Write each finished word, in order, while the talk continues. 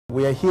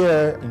We are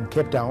here in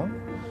Cape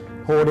Town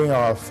holding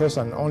our first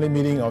and only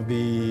meeting of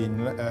the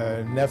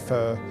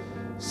NEF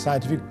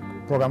Scientific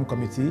Program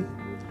Committee,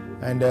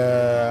 and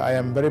I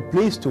am very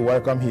pleased to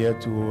welcome here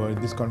to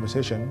this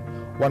conversation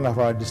one of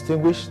our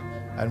distinguished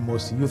and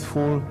most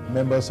youthful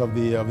members of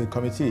the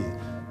committee,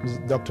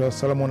 Dr.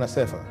 Solomon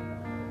Assefa.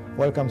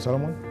 Welcome,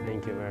 Solomon.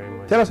 Thank you very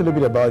much. Tell us a little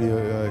bit about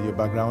your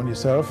background,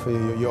 yourself,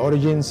 your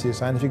origins, your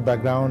scientific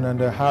background,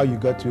 and how you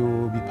got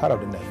to be part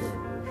of the NEF.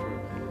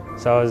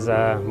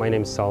 So my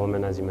name is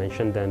Solomon, as you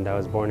mentioned, and I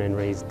was born and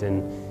raised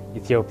in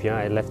Ethiopia.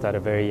 I left at a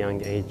very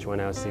young age when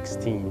I was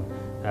 16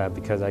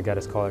 because I got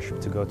a scholarship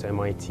to go to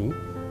MIT.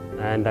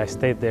 And I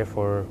stayed there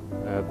for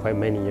quite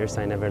many years.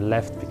 I never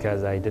left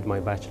because I did my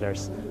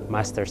bachelor's,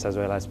 master's, as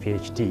well as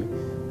PhD.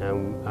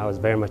 And I was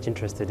very much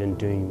interested in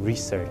doing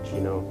research,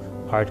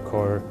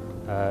 hardcore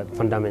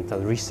fundamental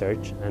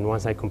research. And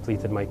once I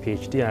completed my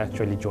PhD, I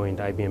actually joined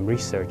IBM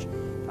Research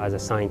as a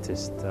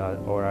scientist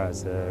or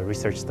as a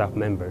research staff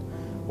member,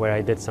 where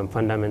I did some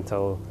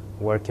fundamental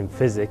work in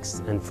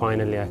physics, and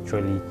finally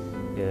actually,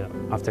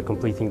 after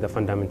completing the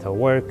fundamental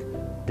work,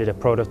 did a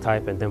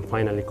prototype and then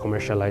finally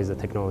commercialized the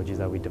technologies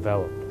that we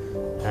developed.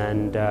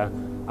 And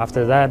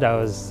after that,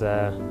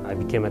 I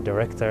became a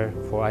director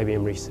for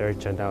IBM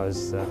Research, and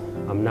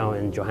I'm now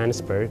in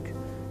Johannesburg,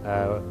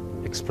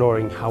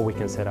 exploring how we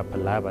can set up a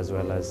lab as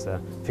well as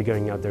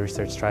figuring out the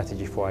research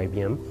strategy for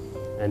IBM.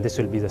 And this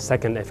will be the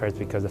second effort,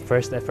 because the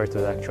first effort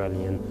was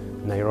actually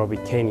in Nairobi,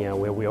 Kenya,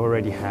 where we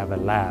already have a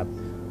lab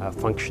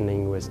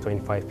functioning with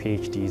 25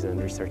 PhDs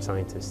and research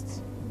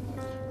scientists.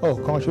 Oh,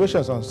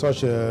 congratulations on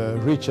such a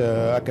rich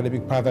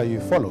academic path that you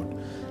followed.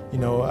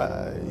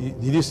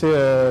 Did you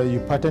say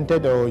you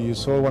patented or you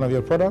sold one of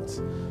your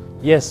products?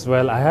 Yes,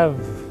 well, I have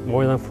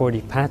more than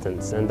 40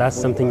 patents, and that's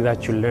something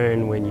that you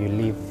learn when you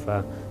leave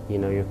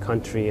your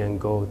country and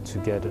go to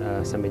get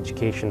some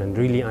education and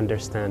really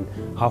understand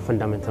how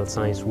fundamental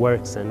science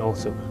works, and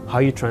also how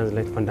you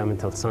translate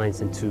fundamental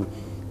science into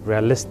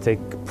realistic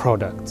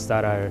products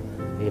that are,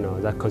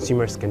 that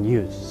consumers can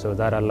use. So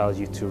that allows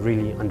you to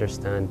really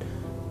understand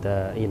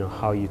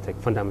how you take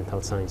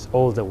fundamental science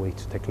all the way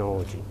to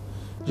technology.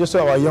 Just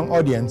so our young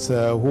audience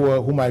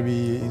who might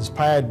be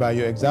inspired by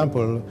your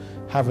example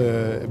have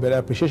a better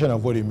appreciation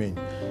of what you mean.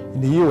 In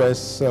the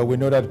US, we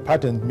know that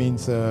patent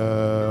means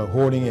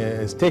holding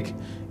a stake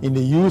in the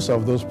use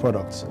of those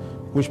products,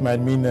 which might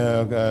mean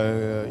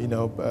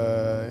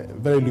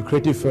very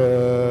lucrative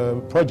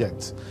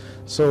projects.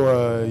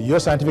 So your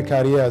scientific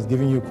career has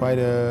given you quite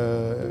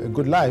a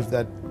good life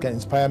that can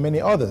inspire many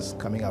others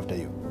coming after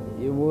you.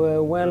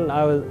 Well,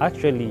 I was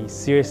actually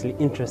seriously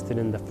interested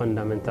in the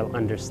fundamental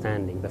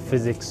understanding, the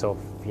physics of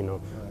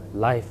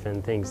life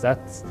and things.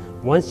 That's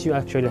once you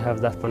actually have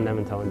that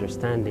fundamental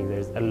understanding,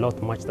 there's a lot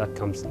much that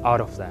comes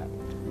out of that.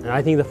 And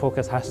I think the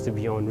focus has to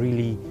be on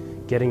really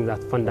getting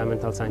that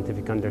fundamental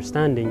scientific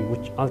understanding,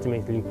 which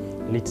ultimately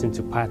leads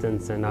into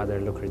patents and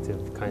other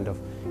lucrative kind of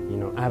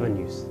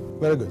avenues.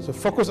 Very good. So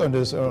focus on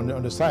this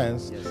on the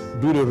science, yes.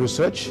 Do the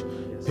research,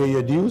 pay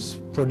your dues,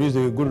 produce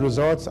the good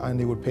results, and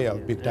it will pay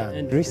out big time.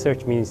 And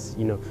research means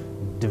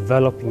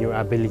developing your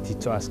ability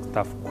to ask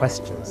tough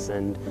questions,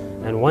 and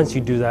once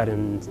you do that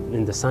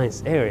in the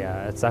science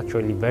area, it's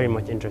actually very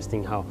much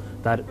interesting how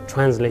that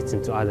translates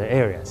into other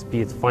areas, be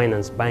it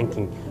finance,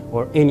 banking,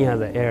 or any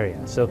other area.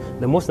 So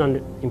the most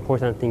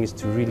important thing is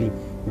to really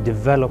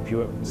develop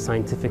your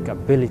scientific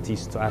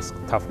abilities to ask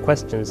tough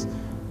questions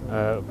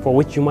for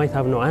which you might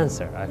have no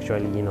answer.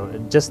 Actually,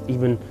 just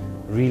even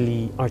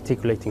really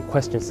articulating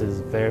questions is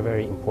very,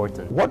 very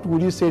important. What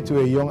would you say to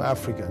a young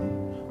African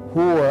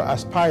who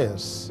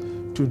aspires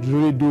to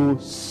really do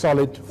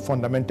solid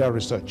fundamental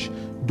research,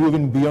 do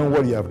even beyond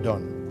what you have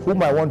done, who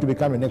might want to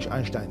become the next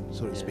Einstein,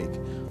 so to speak?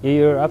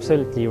 You're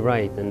absolutely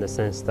right in the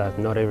sense that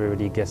not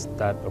everybody gets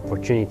that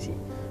opportunity,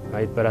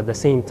 right? But at the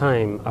same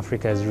time,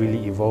 Africa is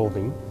really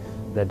evolving.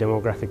 The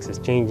demographics is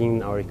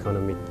changing, our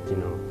economic,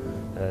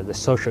 the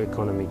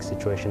socio-economic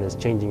situation is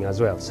changing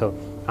as well. So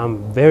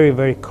I'm very,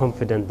 very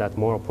confident that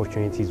more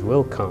opportunities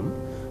will come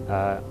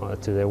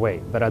to their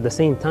way. But at the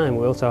same time,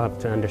 we also have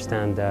to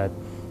understand that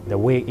the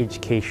way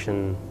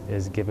education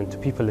is given to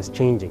people is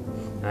changing.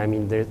 I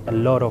mean, there's a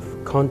lot of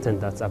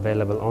content that's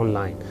available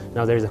online.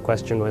 Now there's a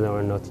question whether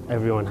or not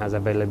everyone has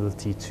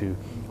availability to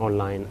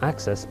online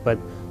access, but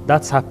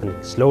that's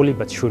happening. Slowly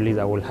but surely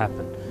that will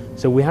happen.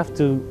 So we have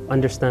to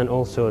understand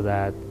also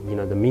that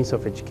the means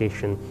of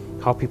education,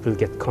 how people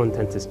get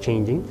content is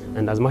changing,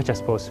 and as much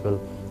as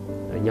possible,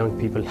 young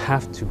people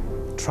have to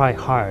try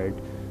hard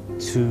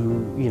to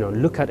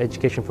look at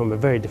education from a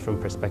very different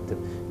perspective.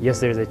 Yes,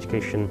 there's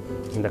education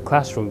in the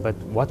classroom, but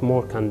what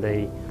more can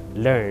they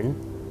learn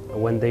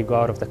when they go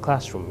out of the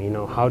classroom?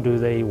 How do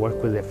they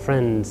work with their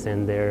friends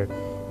and their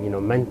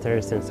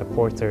mentors and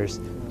supporters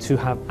to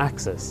have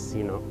access,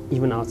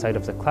 even outside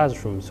of the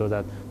classroom, so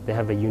that they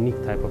have a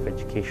unique type of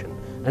education.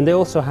 And they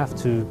also have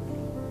to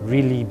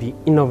really be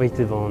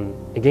innovative on,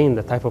 again,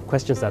 the type of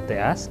questions that they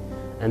ask,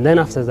 and then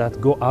after that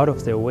go out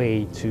of their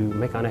way to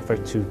make an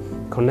effort to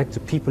connect to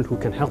people who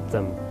can help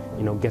them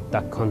get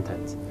that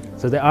content.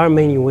 So there are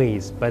many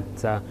ways, but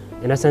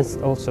in a sense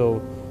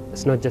also,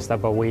 it's not just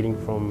about waiting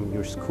from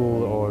your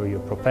school or your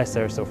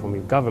professors or from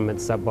your government,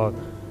 it's about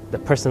the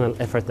personal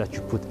effort that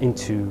you put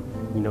into,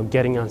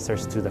 getting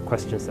answers to the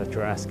questions that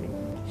you're asking.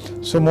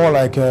 So more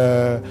like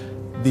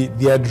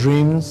their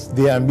dreams,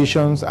 their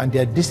ambitions, and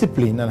their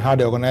discipline and how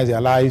they organize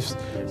their lives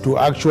to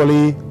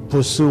actually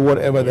pursue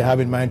whatever they have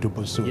in mind to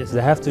pursue. Yes,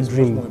 they have to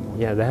dream.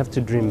 Yeah, they have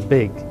to dream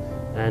big,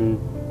 and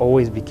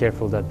always be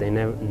careful that they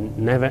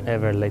never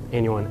ever let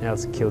anyone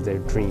else kill their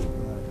dream.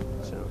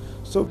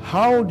 So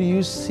how do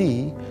you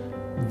see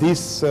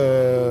these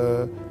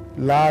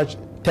large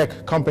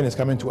tech companies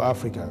coming to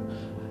Africa?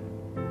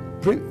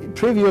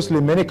 Previously,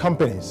 many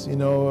companies,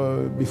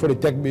 before the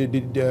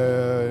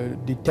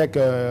tech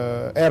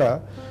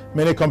era,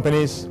 many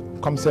companies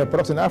come sell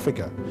products in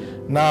Africa.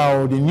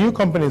 Now, the new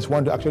companies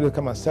want to actually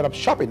come and set up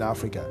shop in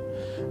Africa.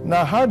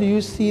 Now, how do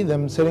you see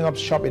them setting up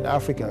shop in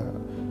Africa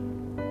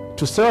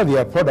to sell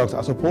their products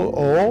as opposed,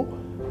 or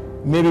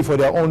maybe for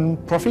their own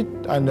profit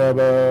and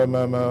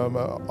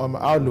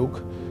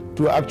outlook,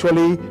 to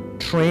actually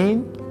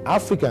train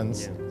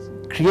Africans,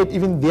 create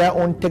even their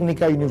own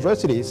technical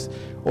universities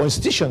or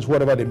institutions,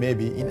 whatever they may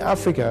be, in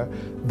Africa,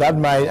 that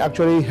might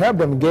actually help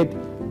them get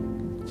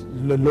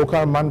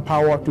local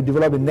manpower to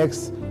develop the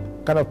next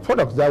kind of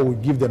products that will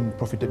give them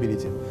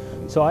profitability?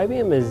 So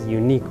IBM is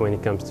unique when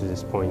it comes to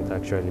this point,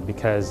 actually,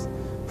 because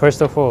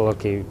first of all,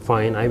 okay,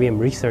 fine, IBM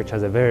Research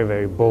has a very,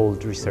 very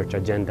bold research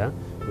agenda,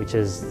 which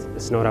is,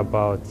 it's not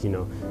about,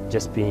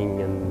 just being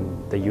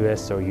in the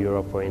US or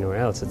Europe or anywhere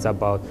else. It's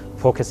about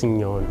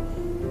focusing on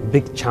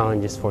big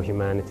challenges for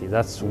humanity.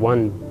 That's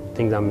one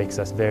thing that makes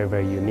us very,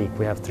 very unique.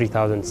 We have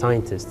 3,000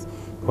 scientists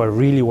who are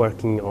really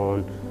working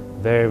on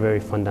very, very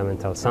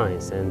fundamental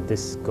science, and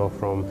this go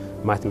from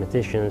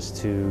mathematicians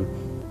to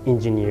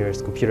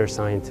engineers, computer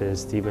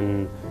scientists,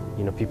 even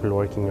people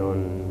working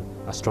on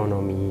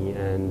astronomy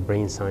and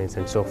brain science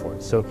and so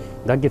forth. So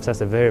that gives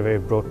us a very, very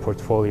broad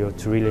portfolio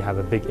to really have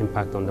a big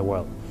impact on the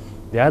world.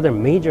 The other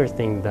major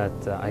thing that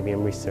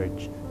IBM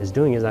Research is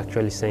doing is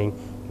actually saying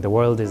the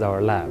world is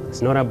our lab.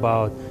 It's not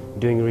about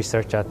doing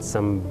research at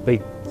some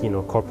big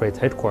corporate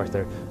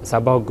headquarters. It's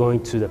about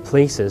going to the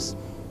places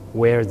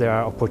where there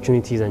are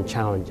opportunities and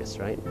challenges,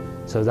 right?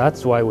 So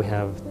that's why we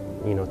have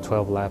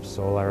 12 labs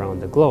all around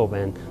the globe,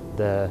 and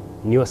the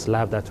newest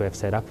lab that we have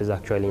set up is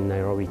actually in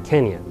Nairobi,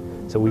 Kenya.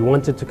 So we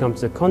wanted to come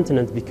to the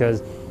continent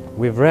because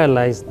we've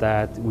realized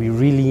that we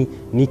really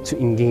need to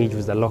engage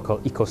with the local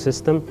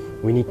ecosystem.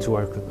 We need to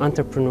work with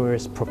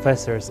entrepreneurs,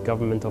 professors,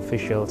 government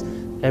officials,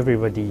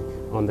 everybody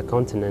on the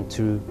continent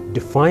to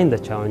define the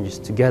challenges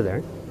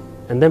together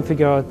and then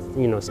figure out,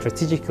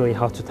 strategically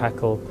how to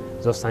tackle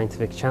those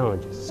scientific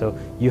challenges. So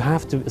you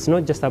have to, it's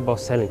not just about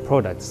selling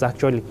products, it's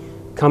actually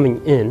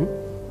coming in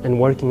and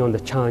working on the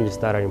challenges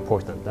that are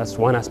important. That's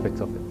one aspect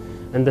of it.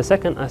 And the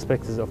second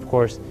aspect is, of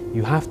course,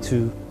 you have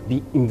to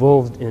be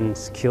involved in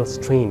skills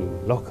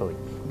training locally.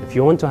 If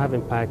you want to have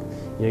impact,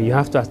 you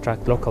have to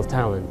attract local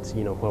talent,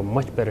 who are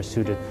much better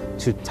suited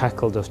to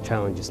tackle those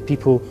challenges.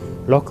 People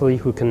locally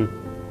who can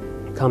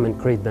come and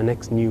create the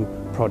next new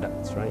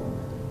products, right?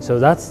 So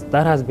that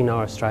has been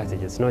our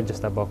strategy. It's not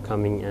just about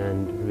coming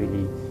and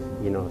really,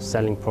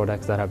 selling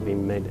products that have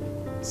been made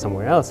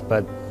somewhere else,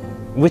 but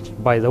which,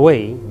 by the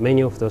way,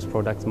 many of those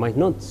products might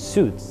not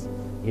suit,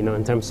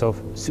 in terms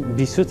of,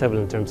 be suitable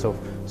in terms of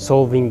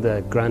solving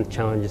the grand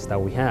challenges that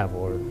we have,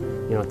 or,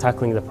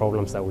 tackling the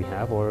problems that we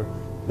have, or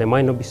they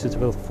might not be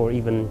suitable for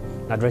even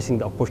addressing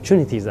the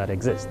opportunities that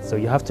exist. So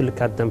you have to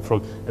look at them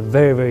from a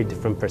very, very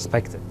different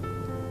perspective.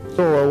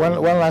 So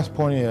one last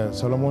point here,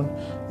 Solomon.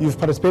 You've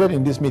participated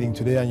in this meeting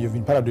today, and you've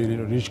been part of the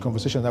rich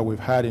conversation that we've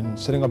had in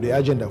setting up the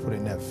agenda for the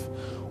NEF.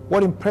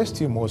 What impressed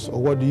you most,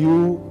 or what do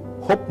you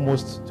hope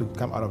most to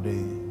come out of the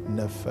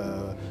NEF,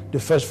 the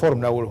first forum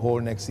that we'll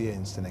hold next year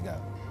in Senegal?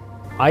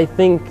 I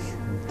think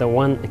the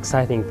one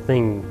exciting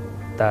thing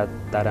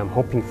that I'm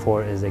hoping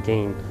for is,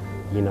 again,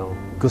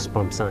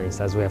 goosebump science,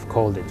 as we have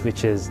called it,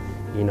 which is,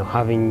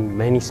 having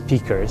many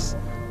speakers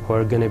who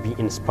are going to be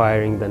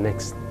inspiring the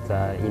next,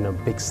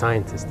 big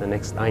scientist, the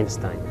next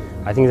Einstein.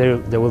 I think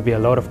there will be a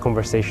lot of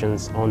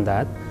conversations on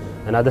that,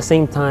 and at the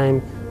same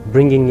time,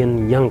 bringing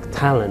in young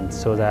talent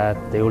so that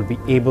they will be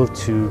able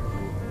to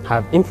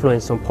have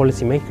influence on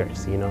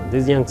policymakers.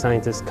 These young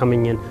scientists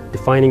coming in,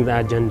 defining the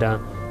agenda,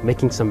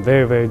 making some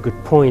very, very good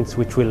points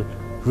which will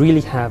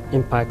really have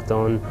impact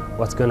on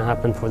what's going to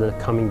happen for the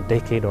coming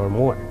decade or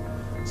more.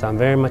 So I'm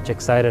very much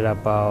excited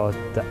about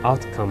the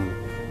outcome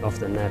of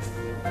the NEF.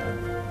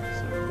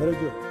 Very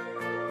good.